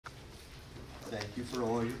Thank you for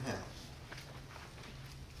all you have.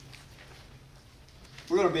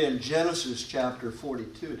 We're going to be in Genesis chapter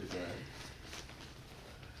 42 today.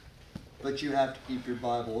 But you have to keep your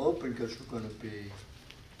Bible open because we're going to be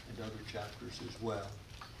in other chapters as well.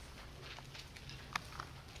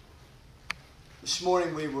 This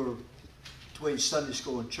morning we were between Sunday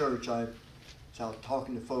school and church. I was out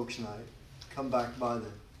talking to folks, and I come back by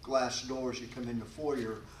the glass doors. You come in the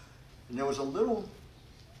foyer, and there was a little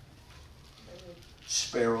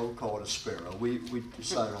sparrow, called a sparrow. We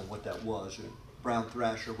decided on what that was, a brown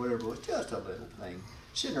thrasher, whatever it was, just a little thing,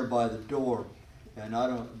 sitting there by the door. And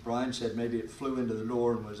Brian said maybe it flew into the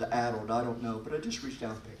door and was addled. I don't know, but I just reached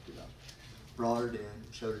down and picked it up, brought it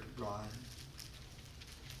in, showed it to Brian.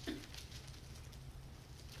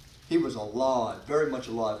 He was alive, very much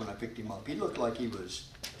alive when I picked him up. He looked like he was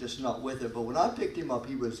just not with it, but when I picked him up,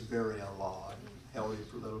 he was very alive. Held him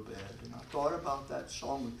for a little bit, and I thought about that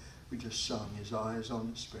song we just sung, His Eyes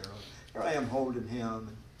on the Sparrow. Here I am holding him,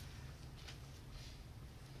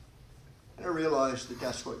 and I realized that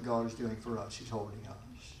that's what God is doing for us. He's holding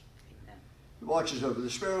us. Amen. He watches over the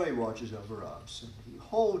sparrow, He watches over us, and He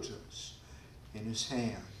holds us in His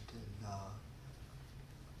hand. And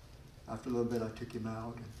after a little bit, I took him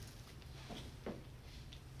out, and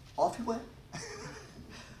off he went.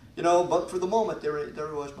 But for the moment, there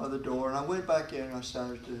he was by the door, and I went back in, and I sat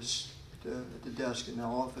at the desk in the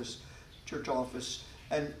office, church office,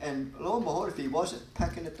 and lo and behold, if he wasn't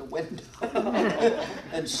pecking at the window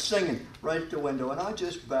and singing right at the window, and I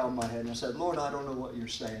just bowed my head and I said, Lord, I don't know what you're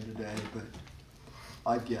saying today, but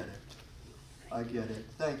I get it. I get it.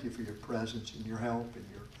 Thank you for your presence and your help and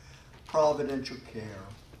your providential care.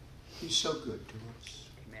 He's so good to us.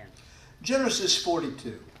 Amen. Genesis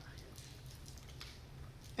 42.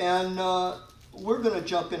 And we're going to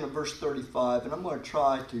jump into verse 35, and I'm going to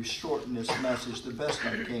try to shorten this message the best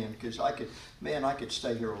I can, because I could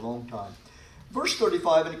stay here a long time. Verse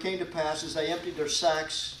 35, and it came to pass as they emptied their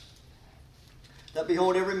sacks, that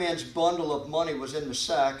behold, every man's bundle of money was in the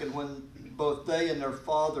sack, and when both they and their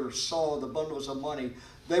father saw the bundles of money,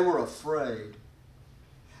 they were afraid.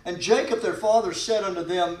 And Jacob their father said unto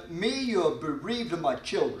them, Me you have bereaved of my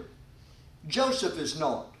children. Joseph is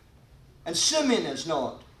not, and Simeon is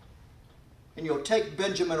not, and you'll take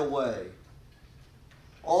Benjamin away.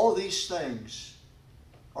 All these things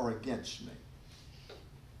are against me.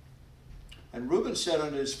 And Reuben said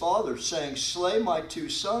unto his father, saying, Slay my two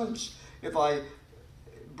sons, if I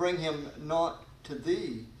bring him not to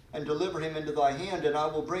thee, and deliver him into thy hand, and I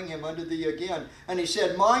will bring him unto thee again. And he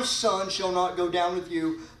said, My son shall not go down with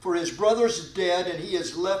you, for his brother is dead, and he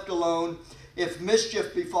is left alone. If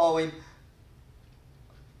mischief befall him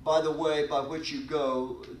by the way by which you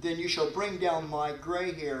go, then you shall bring down my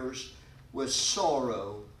gray hairs with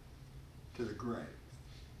sorrow to the grave.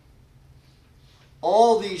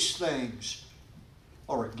 All these things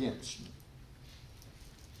are against me.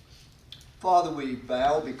 Father, we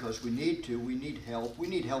bow because we need to. We need help. We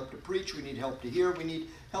need help to preach. We need help to hear. We need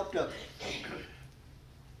help to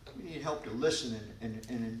listen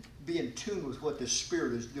and be in tune with what the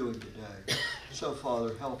Spirit is doing today. So,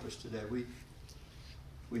 Father, help us today. We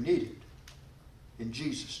need it. In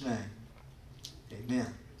Jesus' name, amen.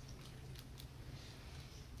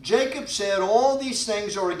 Jacob said, all these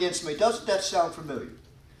things are against me. Doesn't that sound familiar?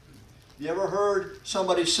 You ever heard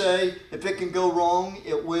somebody say, if it can go wrong,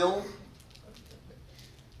 it will?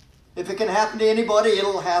 If it can happen to anybody,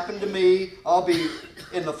 it'll happen to me. I'll be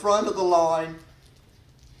in the front of the line.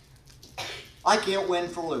 I can't win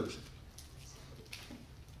for losing.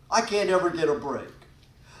 I can't ever get a break.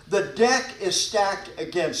 The deck is stacked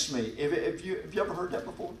against me. Have you ever heard that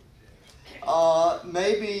before?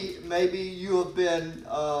 Maybe you have been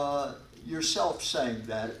yourself saying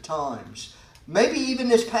that at times. Maybe even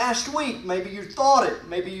this past week, maybe you thought it.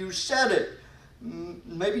 Maybe you said it.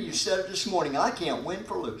 Maybe you said it this morning. I can't win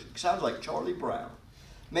for losing. Sounds like Charlie Brown.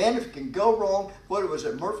 Man, if it can go wrong, what was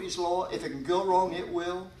it, Murphy's Law? If it can go wrong, it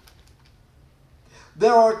will.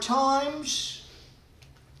 There are times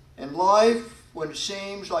in life when it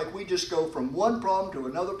seems like we just go from one problem to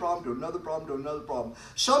another problem to another problem to another problem.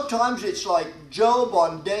 Sometimes it's like Job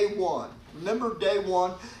on day one. Remember day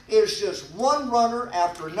one? It's just one runner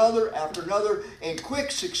after another in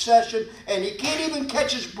quick succession, and he can't even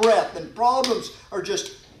catch his breath, and problems are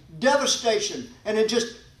just devastation. And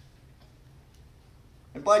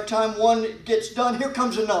by the time one gets done, here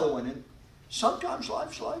comes another one. And sometimes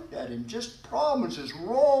life's like that, and just problems just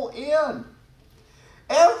roll in.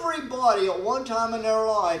 Everybody at one time in their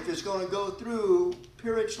life is going to go through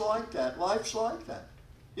periods like that. Life's like that.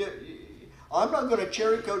 I'm not going to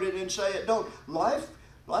cherry coat it and say it don't. Life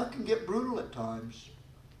can get brutal at times.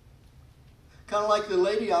 Kind of like the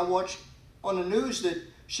lady I watched on the news that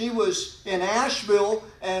she was in Asheville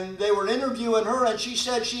and they were interviewing her, and she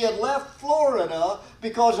said she had left Florida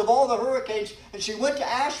because of all the hurricanes, and she went to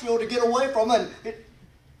Asheville to get away from them.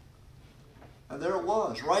 And there it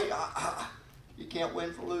was, right? You can't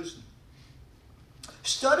win for losing.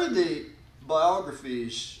 Study the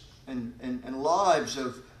biographies and lives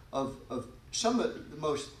of some of the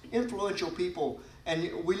most influential people,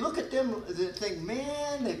 and we look at them and think,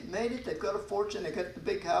 man, they've made it, they've got a fortune, they've got the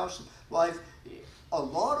big house, life. A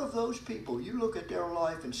lot of those people, you look at their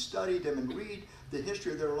life and study them and read the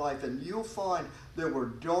history of their life, and you'll find there were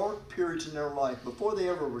dark periods in their life before they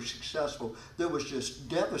ever were successful. There was just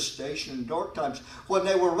devastation and dark times when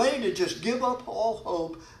they were ready to just give up all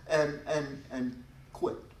hope and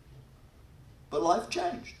quit. But life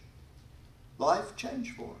changed. Life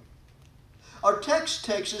changed for them. Our text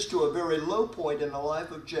takes us to a very low point in the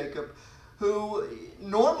life of Jacob, who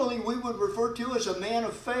normally we would refer to as a man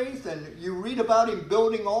of faith, and you read about him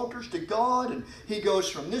building altars to God, and he goes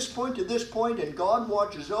from this point to this point, and God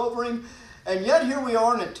watches over him. And yet here we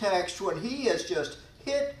are in a text when he has just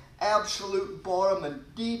hit absolute bottom and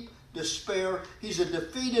deep despair. He's a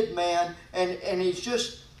defeated man, and he's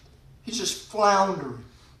just floundering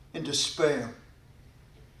in despair.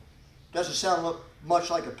 Doesn't sound much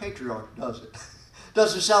like a patriarch, does it?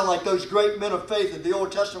 Doesn't sound like those great men of faith of the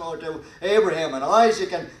Old Testament, Abraham and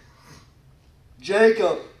Isaac and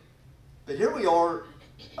Jacob. But here we are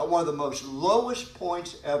at one of the most lowest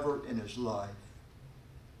points ever in his life.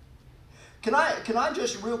 Can I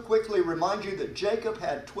just real quickly remind you that Jacob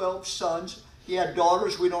had 12 sons. He had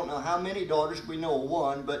daughters. We don't know how many daughters. We know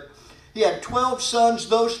one. But he had 12 sons.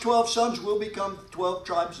 Those 12 sons will become 12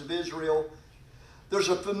 tribes of Israel. There's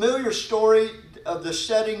a familiar story of the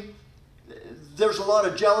setting. There's a lot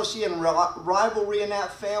of jealousy and rivalry in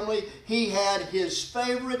that family. He had his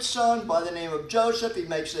favorite son by the name of Joseph. He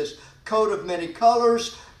makes this coat of many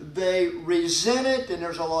colors. They resent it, and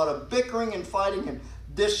there's a lot of bickering and fighting and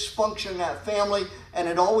dysfunction in that family. And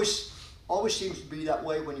it always seems to be that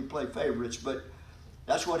way when you play favorites, but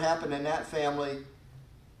that's what happened in that family.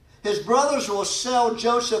 His brothers will sell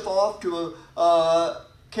Joseph off to a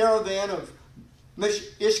caravan of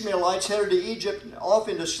Ishmaelites headed to Egypt, off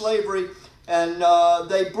into slavery. And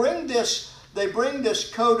they bring this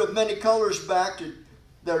coat of many colors back to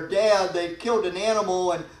their dad. They killed an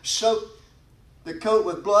animal and soaked the coat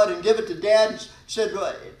with blood and give it to dad and said,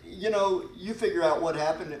 you know, you figure out what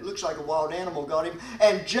happened. It looks like a wild animal got him.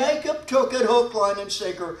 And Jacob took it hook, line, and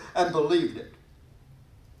sinker and believed it.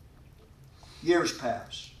 Years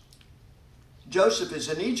pass. Joseph is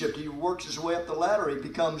in Egypt. He works his way up the ladder. He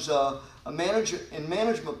becomes a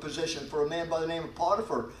management position for a man by the name of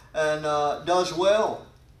Potiphar, and does well.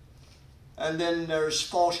 And then there's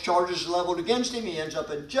false charges leveled against him. He ends up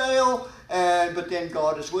in jail, but then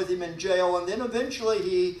God is with him in jail. And then eventually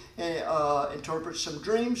he interprets some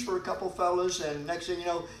dreams for a couple fellas, and next thing you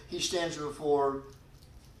know, he stands before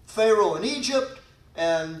Pharaoh in Egypt,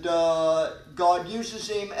 and God uses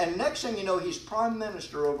him. And next thing you know, he's prime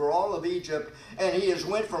minister over all of Egypt, and he has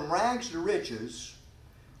went from rags to riches.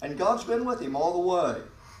 And God's been with him all the way.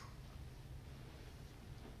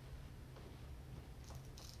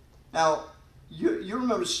 Now, you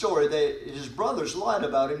remember the story. His brothers lied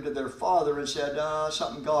about him to their father and said,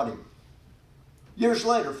 something got him. Years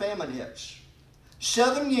later, famine hits.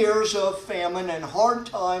 7 years of famine and hard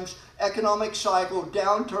times, economic cycle,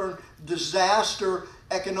 downturn, disaster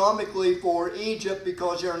economically for Egypt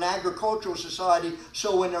because they're an agricultural society.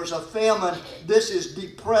 So when there's a famine, this is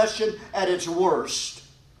depression at its worst.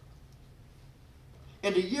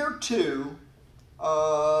 Into year 2,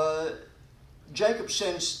 Jacob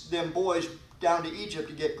sends them boys down to Egypt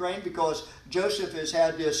to get grain because Joseph has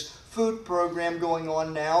had this food program going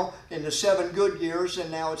on now in the 7 good years, and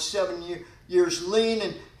now it's 7 years lean,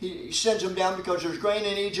 and he sends them down because there's grain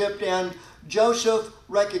in Egypt, and Joseph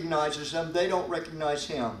recognizes them. They don't recognize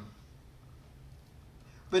him.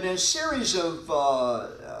 But in a series of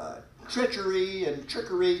treachery and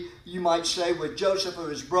trickery, you might say, with Joseph and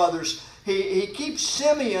his brothers, he keeps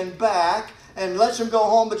Simeon back and lets him go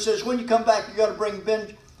home, but says, when you come back, you got to bring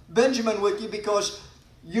Benjamin with you, because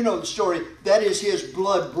you know the story. That is his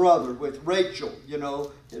blood brother with Rachel, you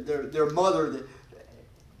know, their mother.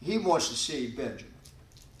 He wants to see Benjamin.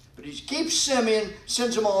 But he keeps Simeon,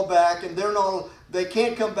 sends them all back, and they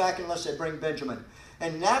can't come back unless they bring Benjamin.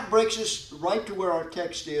 And that brings us right to where our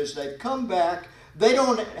text is. They've come back. They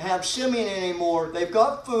don't have Simeon anymore. They've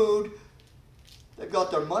got food. They've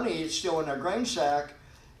got their money still in their grain sack.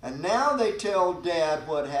 And now they tell Dad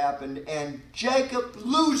what happened, and Jacob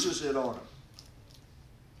loses it on him.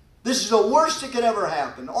 This is the worst that could ever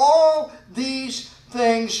happen. All these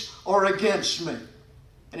things are against me.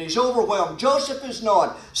 And he's overwhelmed. Joseph is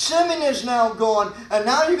not. Simeon is now gone. And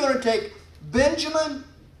now you're going to take Benjamin?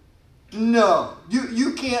 No.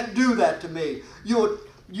 You can't do that to me.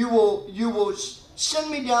 You will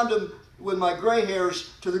send me down with my gray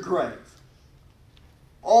hairs to the grave.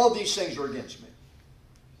 All these things are against me.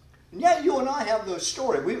 And yet you and I have the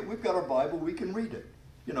story. We've got our Bible. We can read it.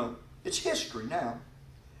 You know, it's history now.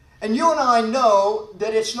 And you and I know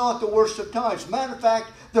that it's not the worst of times. Matter of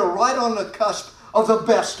fact, they're right on the cusp of the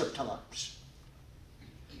best of times.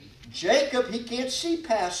 Jacob, he can't see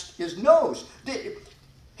past his nose.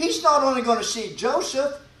 He's not only going to see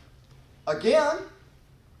Joseph again,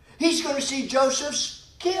 he's going to see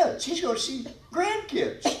Joseph's kids. He's going to see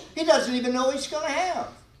grandkids. He doesn't even know he's going to have.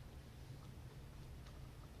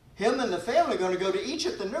 Him and the family are going to go to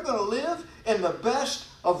Egypt, and they're going to live in the best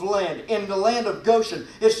of land, in the land of Goshen.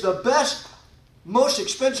 It's the best, most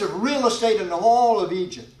expensive real estate in the whole of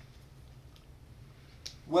Egypt.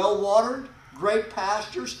 Well-watered, great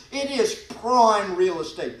pastures. It is prime real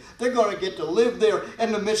estate. They're going to get to live there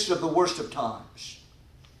in the midst of the worst of times.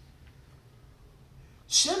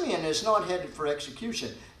 Simeon is not headed for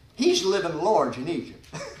execution. He's living large in Egypt.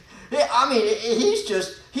 I mean,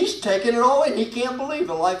 he's taking it all in. He can't believe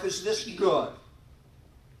that life is this good.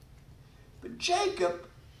 But Jacob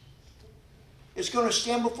is going to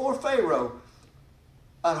stand before Pharaoh.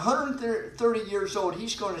 At 130 years old,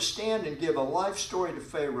 he's going to stand and give a life story to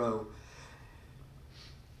Pharaoh.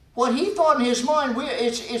 What he thought in his mind,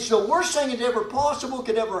 it's the worst thing that ever possible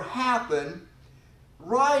could ever happen.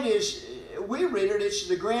 Right as we read it, it's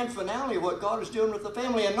the grand finale of what God is doing with the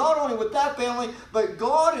family. And not only with that family, but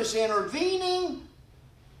God is intervening.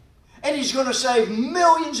 And he's going to save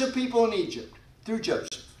millions of people in Egypt through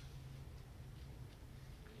Joseph.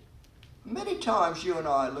 Many times you and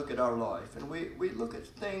I look at our life and we look at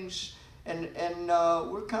things and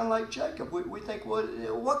we're kind of like Jacob. We think, well,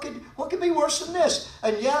 what could be worse than this?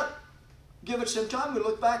 And yet, give it some time, we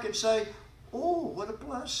look back and say, oh, what a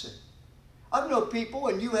blessing. I've known people,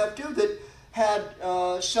 and you have too, that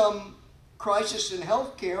had some crisis in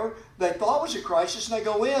health care they thought was a crisis, and they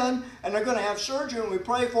go in and they're going to have surgery, and we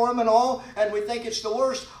pray for them and all, and we think it's the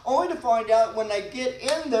worst, only to find out when they get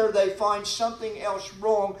in there they find something else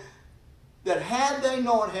wrong, that had they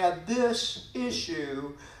not had this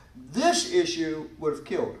issue would have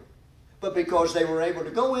killed them. But because they were able to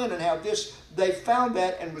go in and have this, they found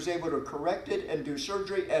that and was able to correct it and do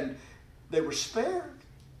surgery, and they were spared.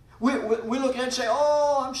 We look at it and say,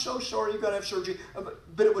 oh, I'm so sorry you've got to have surgery.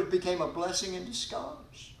 But it became a blessing in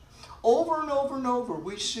disguise. Over and over and over,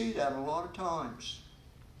 we see that a lot of times.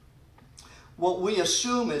 What we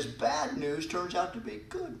assume is bad news turns out to be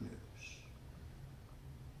good news.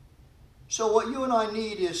 So what you and I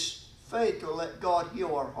need is faith to let God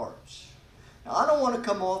heal our hearts. Now, I don't want to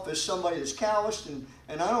come off as somebody that's calloused and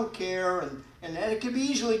I don't care, and it can be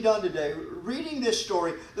easily done today. Reading this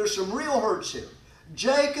story, there's some real hurts here.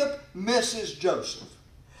 Jacob misses Joseph.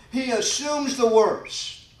 He assumes the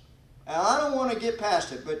worst. And I don't want to get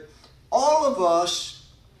past it, but all of us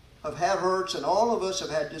have had hurts, and all of us have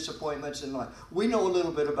had disappointments in life. We know a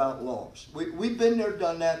little bit about loss. We've been there,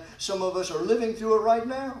 done that. Some of us are living through it right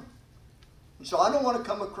now. And so I don't want to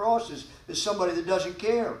come across as somebody that doesn't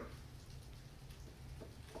care.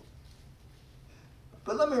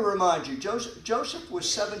 But let me remind you, Joseph was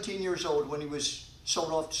 17 years old when he was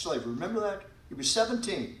sold off to slavery. Remember that? He was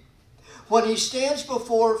 17. When he stands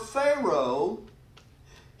before Pharaoh,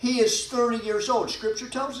 he is 30 years old. Scripture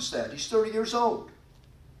tells us that. He's 30 years old.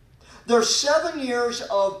 There's 7 years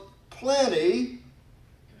of plenty.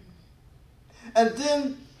 And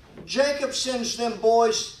then Jacob sends them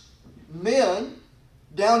boys, men,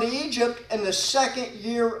 down to Egypt in the 2nd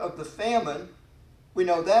year of the famine. We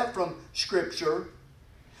know that from Scripture.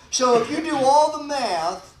 So if you do all the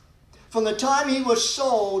math, from the time he was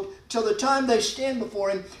sold till the time they stand before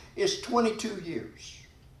him is 22 years.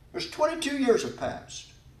 There's 22 years have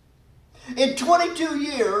passed. In 22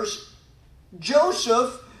 years,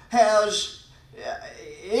 Joseph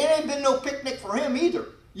it ain't been no picnic for him either.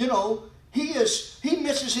 You know, he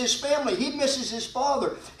misses his family. He misses his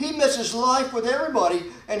father. He misses life with everybody.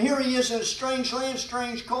 And here he is in a strange land,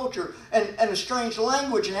 strange culture, and a strange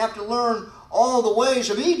language, and have to learn all the ways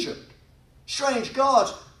of Egypt. Strange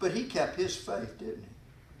gods. But he kept his faith, didn't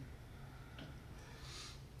he?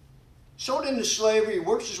 Sold into slavery, he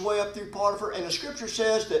works his way up through Potiphar, and the Scripture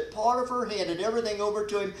says that Potiphar handed everything over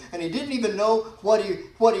to him, and he didn't even know what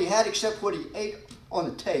he had except what he ate on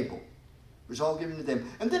the table. It was all given to them.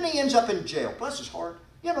 And then he ends up in jail. Bless his heart.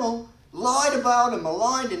 You know, lied about and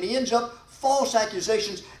maligned, and he ends up false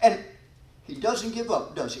accusations, and he doesn't give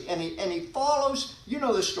up, does he? And he follows, you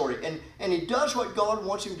know the story, and he does what God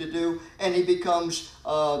wants him to do, and he becomes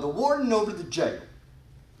the warden over the jail.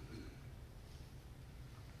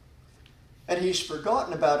 And he's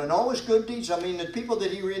forgotten about, and all his good deeds, I mean, the people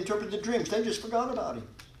that he interpreted the dreams, they just forgot about him.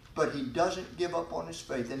 But he doesn't give up on his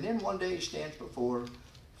faith. And then one day he stands before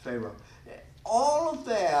Pharaoh. All of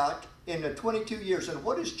that in the 22 years. And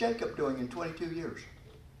what is Jacob doing in 22 years?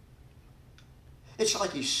 It's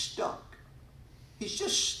like he's stuck. He's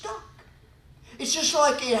just stuck. It's just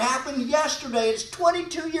like it happened yesterday. It's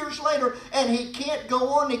 22 years later, and he can't go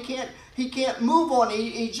on. He can't move on.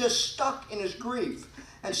 He's just stuck in his grief.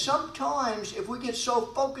 And sometimes, if we get so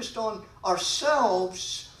focused on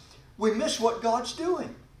ourselves, we miss what God's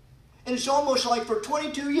doing. And it's almost like for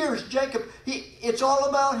 22 years, Jacob, it's all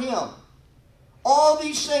about him. All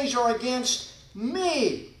these things are against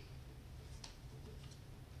me.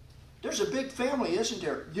 There's a big family, isn't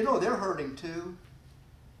there? You know, they're hurting too.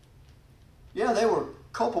 Yeah, they were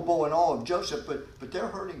culpable in all of Joseph, but they're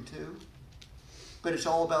hurting too. But it's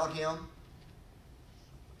all about him.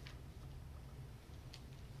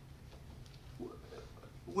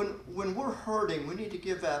 When we're hurting, we need to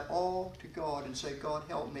give that all to God and say, God,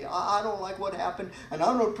 help me. I don't like what happened, and I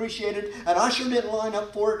don't appreciate it, and I sure didn't line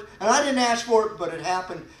up for it, and I didn't ask for it, but it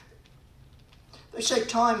happened. They say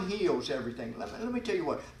time heals everything. Let me tell you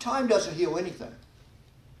what. Time doesn't heal anything.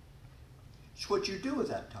 It's what you do with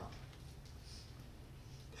that time.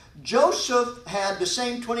 Joseph had the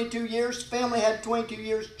same 22 years. Family had 22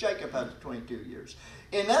 years. Jacob had 22 years.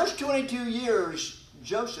 In those 22 years,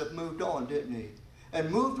 Joseph moved on, didn't he? And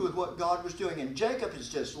moved with what God was doing. And Jacob is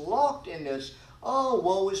just locked in this, oh,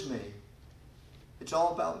 woe is me. It's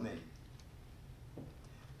all about me.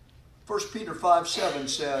 1 Peter 5:7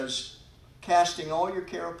 says, casting all your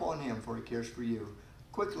care upon him, for he cares for you.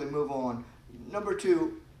 Quickly move on. Number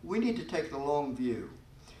 2, we need to take the long view.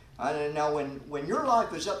 Now, when your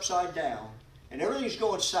life is upside down and everything's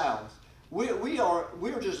going south, we are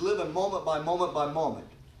just living moment by moment by moment.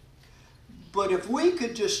 But if we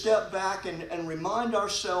could just step back and remind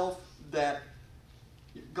ourselves that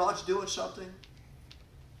God's doing something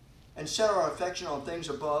and set our affection on things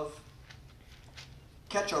above,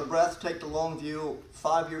 catch our breath, take the long view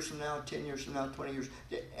 5 years from now, 10 years from now, 20 years,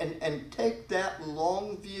 and take that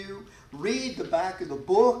long view, read the back of the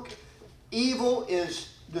book. Evil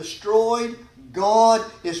is destroyed. God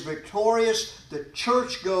is victorious. The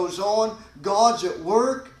church goes on. God's at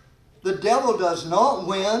work. The devil does not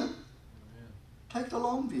win. Take the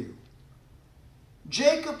long view.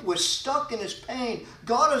 Jacob was stuck in his pain.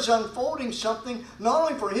 God is unfolding something not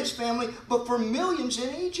only for his family, but for millions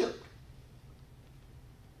in Egypt.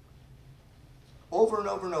 Over and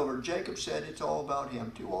over and over, Jacob said it's all about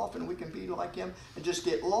him. Too often we can be like him and just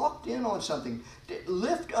get locked in on something.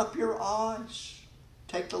 Lift up your eyes.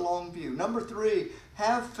 Take the long view. Number 3,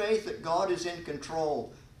 have faith that God is in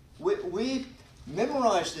control. We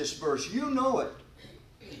memorize this verse. You know it.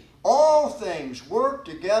 All things work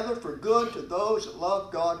together for good to those that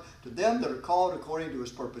love God, to them that are called according to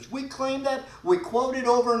his purpose. We claim that. We quote it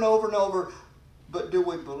over and over and over. But do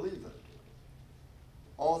we believe it?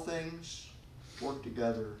 All things work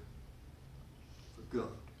together for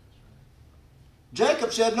good.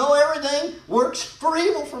 Jacob said, no, everything works for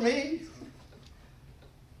evil for me.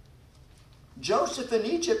 Joseph in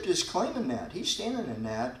Egypt is claiming that. He's standing in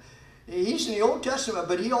that. He's in the Old Testament,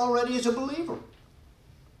 but he already is a believer.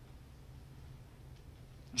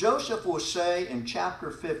 Joseph will say in chapter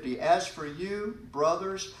 50, as for you,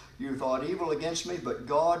 brothers, you thought evil against me, but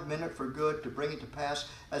God meant it for good to bring it to pass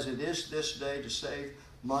as it is this day to save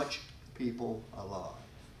much people alive.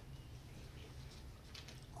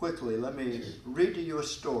 Quickly, let me read to you a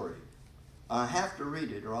story. I have to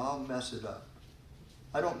read it or I'll mess it up.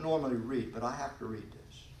 I don't normally read, but I have to read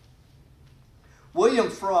this. William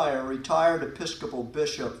Fry, a retired Episcopal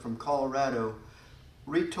bishop from Colorado,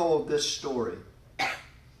 retold this story.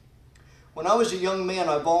 When I was a young man,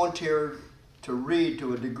 I volunteered to read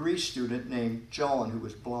to a degree student named John who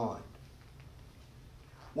was blind.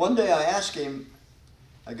 One day I asked him,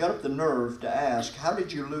 I got up the nerve to ask, how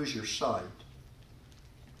did you lose your sight?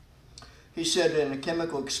 He said, in a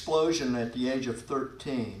chemical explosion at the age of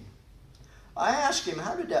 13. I asked him,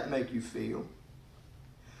 how did that make you feel?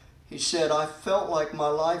 He said, I felt like my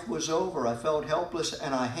life was over. I felt helpless,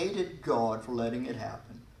 and I hated God for letting it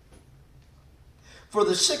happen. For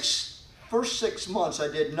the first 6 months, I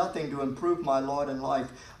did nothing to improve my lot in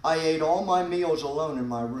life. I ate all my meals alone in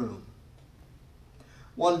my room.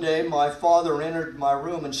 One day, my father entered my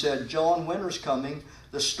room and said, John, winter's coming.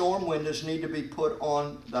 The storm windows need to be put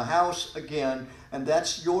on the house again, and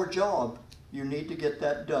that's your job. You need to get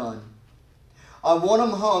that done. I want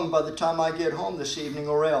them hung by the time I get home this evening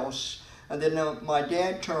or else. And then my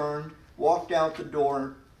dad turned, walked out the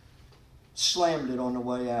door, slammed it on the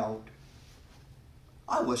way out.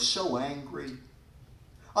 I was so angry.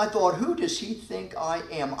 I thought, who does he think I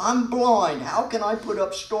am? I'm blind. How can I put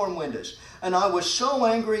up storm windows? And I was so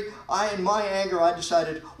angry, in my anger, I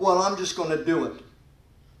decided, well, I'm just going to do it.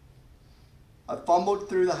 I fumbled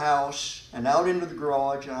through the house and out into the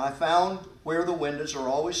garage, and I found where the windows are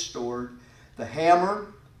always stored, the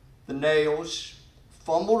hammer, the nails,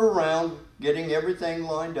 fumbled around getting everything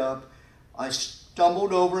lined up. I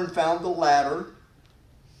stumbled over and found the ladder,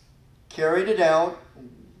 carried it out,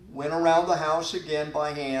 went around the house again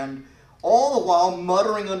by hand, all the while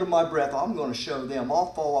muttering under my breath, I'm going to show them.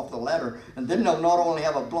 I'll fall off the ladder, and then they'll not only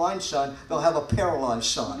have a blind son, they'll have a paralyzed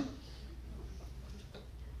son.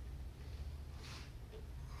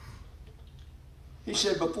 He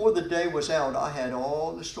said, before the day was out, I had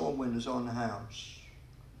all the storm windows on the house.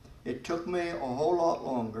 It took me a whole lot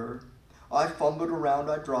longer. I fumbled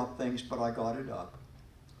around, I dropped things, but I got it up.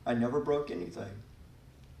 I never broke anything.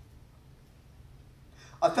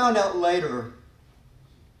 I found out later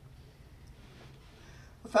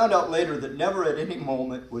that never at any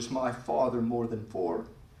moment was my father more than 4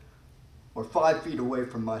 or 5 feet away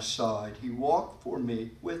from my side. He walked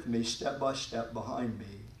with me, step by step behind me,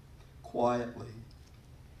 quietly.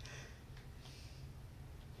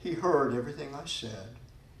 He heard everything I said.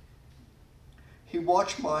 He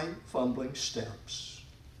watched my fumbling steps.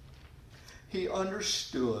 He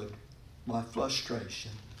understood my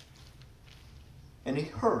frustration. And he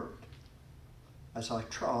hurt as I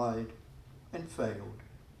tried and failed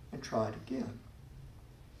and tried again.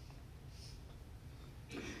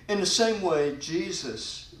 In the same way,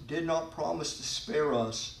 Jesus did not promise to spare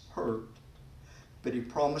us hurt, but he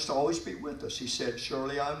promised to always be with us. He said,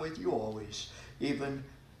 surely I'm with you always, even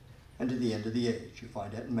unto the end of the age. You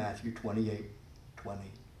find that in Matthew 28:20.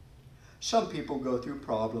 Some people go through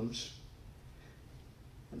problems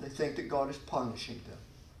and they think that God is punishing them.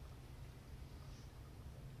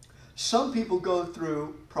 Some people go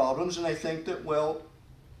through problems and they think that, well,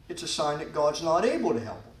 it's a sign that God's not able to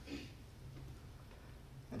help them.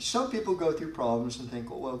 And some people go through problems and think,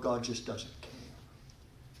 well, God just doesn't care.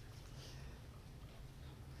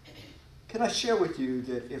 Can I share with you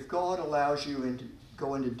that if God allows you to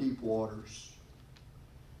go into deep waters,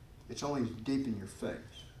 it's only to deepen your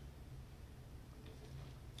faith,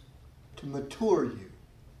 to mature you,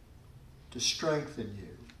 to strengthen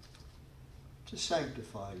you, to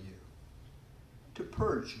sanctify you, to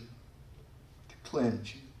purge you, to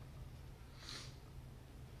cleanse you.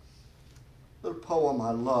 A little poem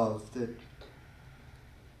I love that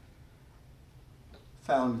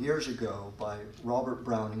found years ago by Robert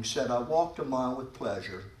Browning said, I walked a mile with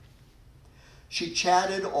pleasure. She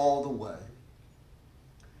chatted all the way,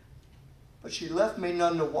 but she left me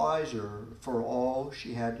none the wiser for all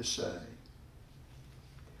she had to say.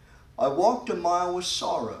 I walked a mile with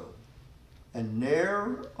sorrow, and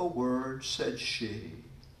ne'er a word said she,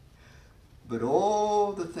 but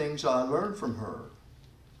all the things I learned from her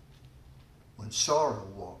when sorrow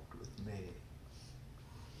walked with me.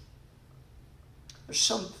 There's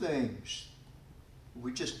some things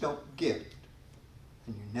we just don't get,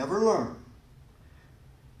 and you never learn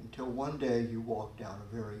until one day you walk down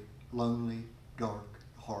a very lonely, dark,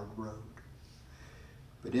 hard road.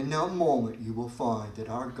 But in that moment you will find that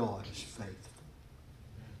our God is faithful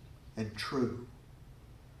and true,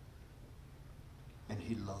 and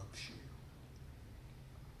he loves you.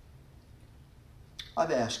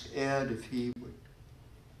 I've asked Ed if he would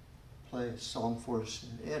play a song for us.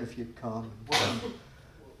 Ed, if you'd come. We're going to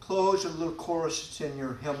close a little chorus that's in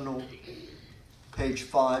your hymnal, page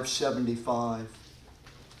 575. I'm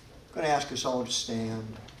going to ask us all to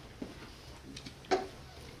stand. I'm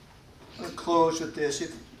going to close with this.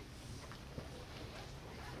 If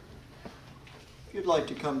you'd like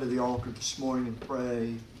to come to the altar this morning and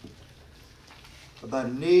pray about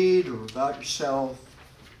a need or about yourself,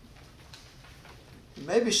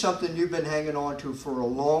 maybe something you've been hanging on to for a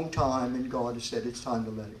long time and God has said it's time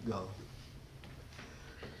to let it go.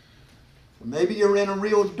 Or maybe you're in a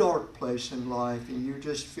real dark place in life and you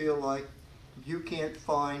just feel like you can't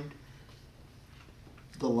find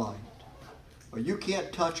the light, or you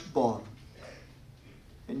can't touch bottom,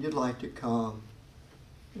 and you'd like to come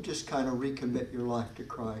and just kind of recommit your life to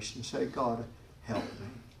Christ and say, God, help me.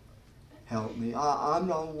 Help me. I'm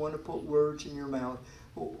not one to put words in your mouth.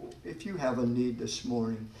 If you have a need this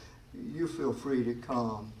morning, you feel free to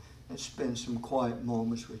come and spend some quiet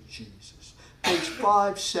moments with Jesus. Page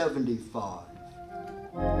 575.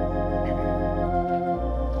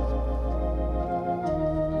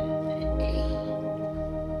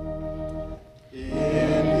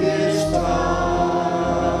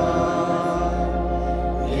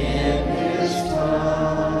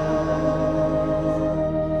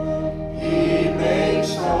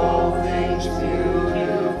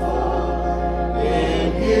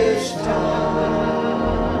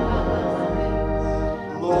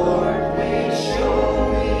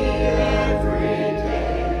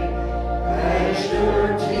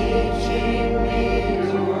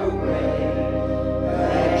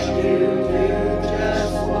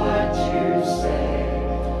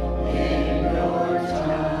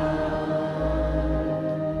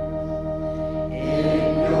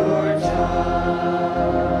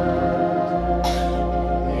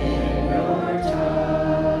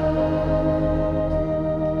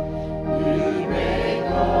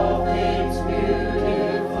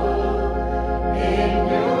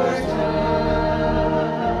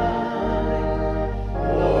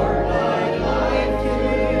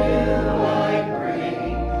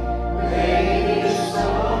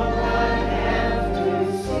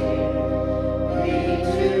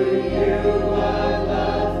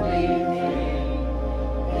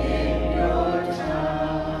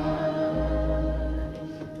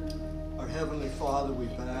 Father, we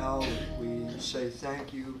bow, we say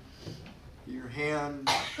thank you. Your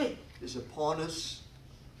hand is upon us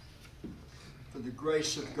for the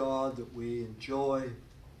grace of God that we enjoy,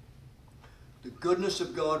 the goodness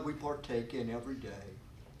of God we partake in every day.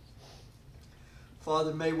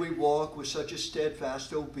 Father, may we walk with such a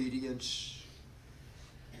steadfast obedience.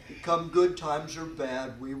 Come good times or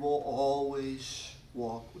bad, we will always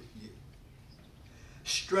walk with you.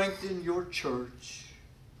 Strengthen your church.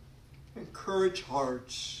 Encourage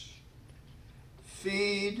hearts.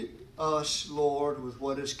 Feed us, Lord, with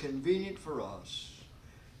what is convenient for us.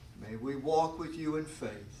 May we walk with you in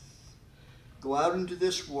faith. Go out into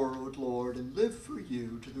this world, Lord, and live for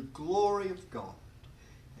you to the glory of God.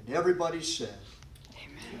 And everybody said,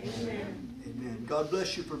 Amen. Amen. Amen. God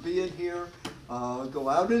bless you for being here. Go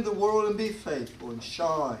out into the world and be faithful and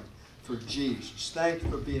shine for Jesus. Thank you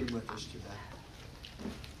for being with us today.